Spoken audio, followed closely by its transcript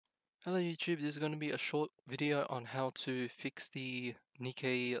Hello YouTube, this is going to be a short video on how to fix the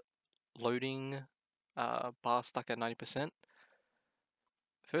NIKKE loading bar stuck at 90%.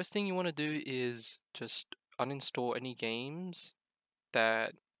 First thing you want to do is just uninstall any games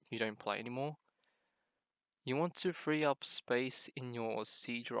that you don't play anymore. You want to free up space in your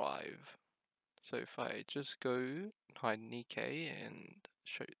C drive. So if I just go hide NIKKE and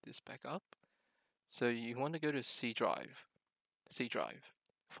show this back up. So you want to go to C drive.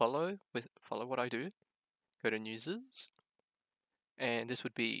 Follow what I do. Go to users, and this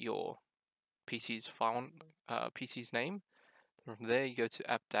would be your PC's file, PC's name. From there, you go to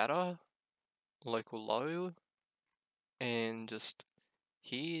app data, local low, and just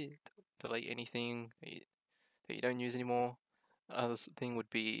here delete anything that you don't use anymore. Other thing would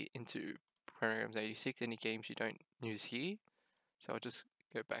be into programs 86, any games you don't use here. So I'll just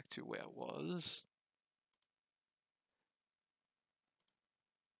go back to where it was.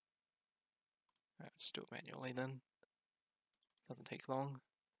 Alright, just do it manually then. Doesn't take long.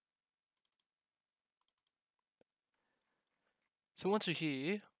 So once you're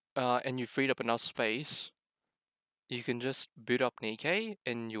here, and you've freed up enough space, you can just boot up NIKKE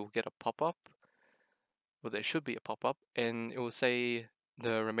and you'll get a pop-up. Well, there should be a pop-up, and it will say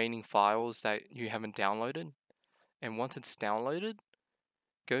the remaining files that you haven't downloaded. And once it's downloaded,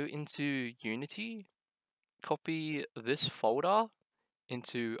 go into Unity, copy this folder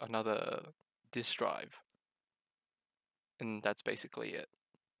into another disk drive. And that's basically it.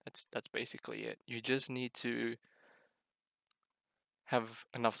 That's basically it. You just need to have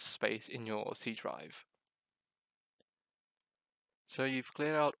enough space in your C drive. So you've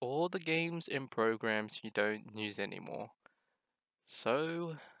cleared out all the games and programs you don't use anymore.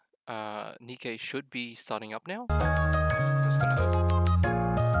 So NIKKE should be starting up now. I'm just gonna put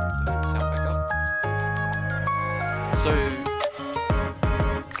the sound back up. So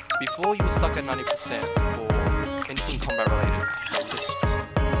before you were stuck at 90% for anything combat related, just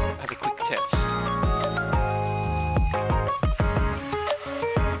have a quick test.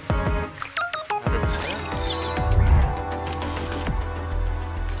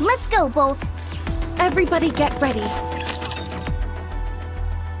 Let's go, Bolt! Everybody get ready.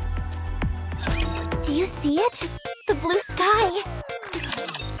 Do you see it? The blue sky!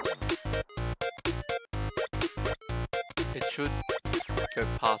 It should go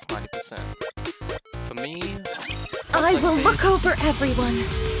past 90%. For me... I will look over everyone!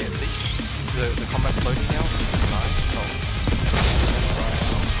 Yeah, see? The combat's loading now. Nice.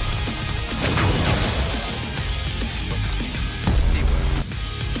 See where?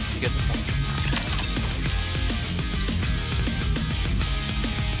 You get the point.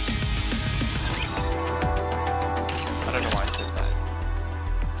 I don't know why I said that.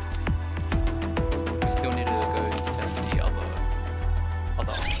 We still need to go test the other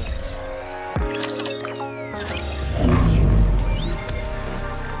options.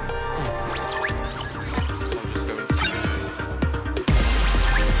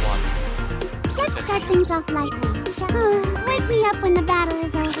 Let's start things off lightly. Wake me up when the battle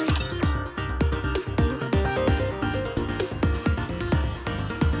is over.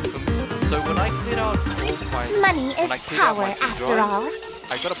 So when I cleared out all my... Money is power, after all.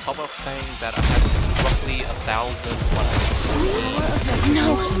 I got a pop-up saying that I had roughly 1,000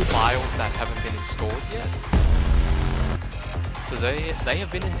 files that haven't been installed yet. So they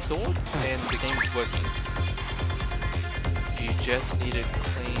have been installed and the game is working. You just need to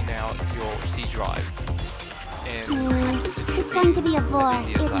clean out your C drive. And it's going to be a bore,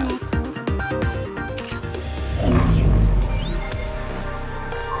 isn't it?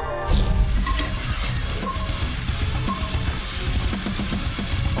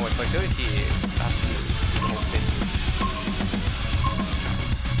 Oh, if I go here, I have to open.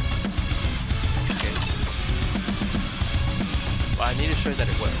 Okay. But I need to show that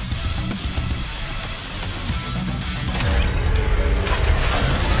it works.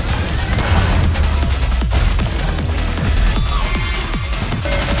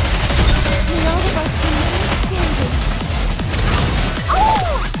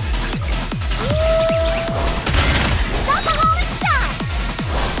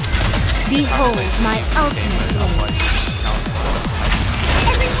 Behold my ultimate blade.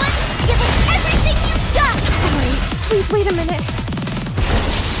 Everyone, give us everything you've got! Sorry, please wait a minute.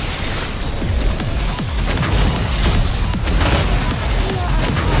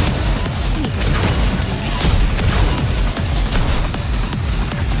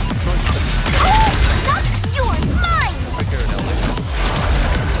 Oh, you're mine! I'm just happy to go, boys!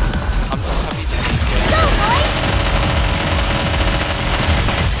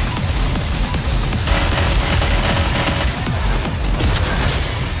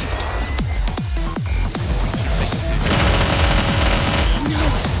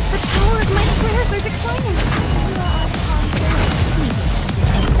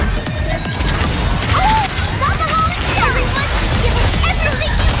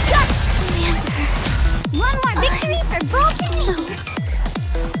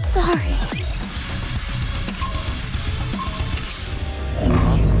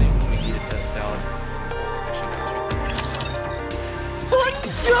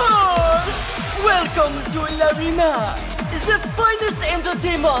 Welcome to Larina, the finest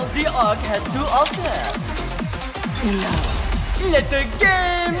entertainment the Ark has to offer. Now, let the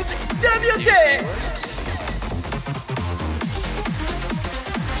games debut!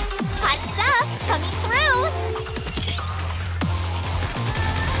 Hot stuff coming through!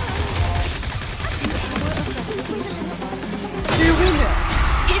 The winner,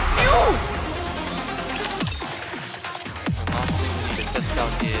 it's you! The last thing we need to test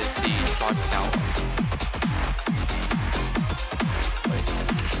out is the drive tower.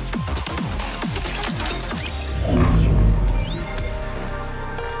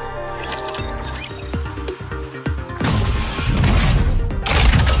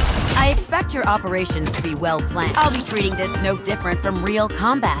 I expect your operations to be well planned. I'll be treating this no different from real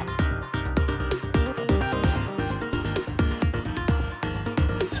combat.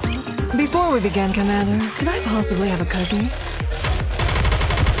 Before we begin, Commander, could I possibly have a cookie?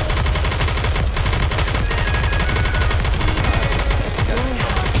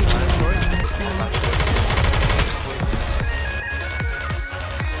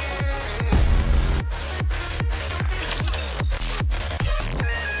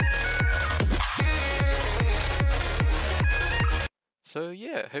 So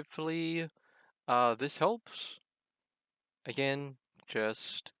yeah, hopefully this helps. Again,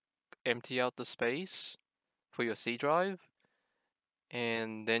 just empty out the space for your C drive,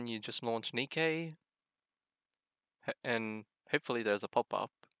 and then you just launch NIKKE, and hopefully there's a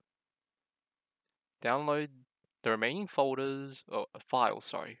pop-up. Download the remaining folders, or files,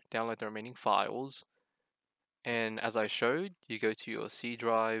 sorry. Download the remaining files, and as I showed, you go to your C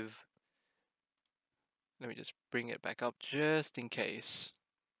drive. Let me just bring it back up just in case.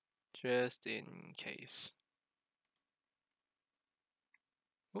 Just in case.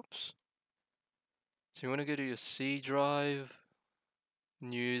 Oops. So you want to go to your C drive,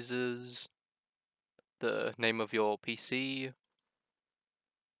 users, the name of your PC,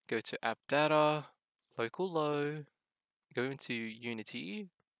 go to app data, local low, go into Unity,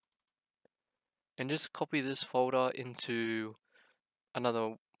 and just copy this folder into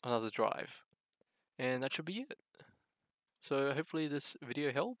another drive. And that should be it. So hopefully this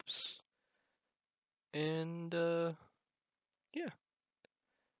video helps. And yeah.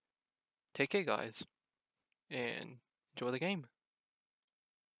 Take care guys. And enjoy the game.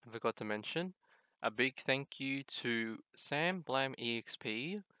 I forgot to mention, a big thank you to Sam Blam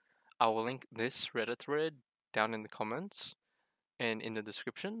EXP. I will link this Reddit thread down in the comments and in the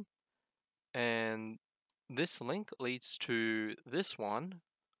description. And this link leads to this one.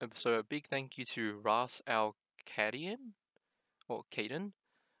 So a big thank you to Ras Al Kadian or Kaden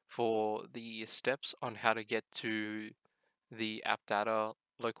for the steps on how to get to the app data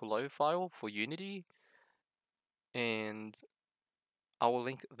local low file for Unity. And I will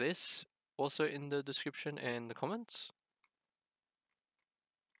link this also in the description and the comments.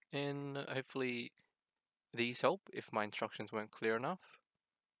 And hopefully these help if my instructions weren't clear enough.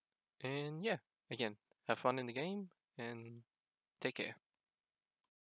 And yeah, again, have fun in the game and take care.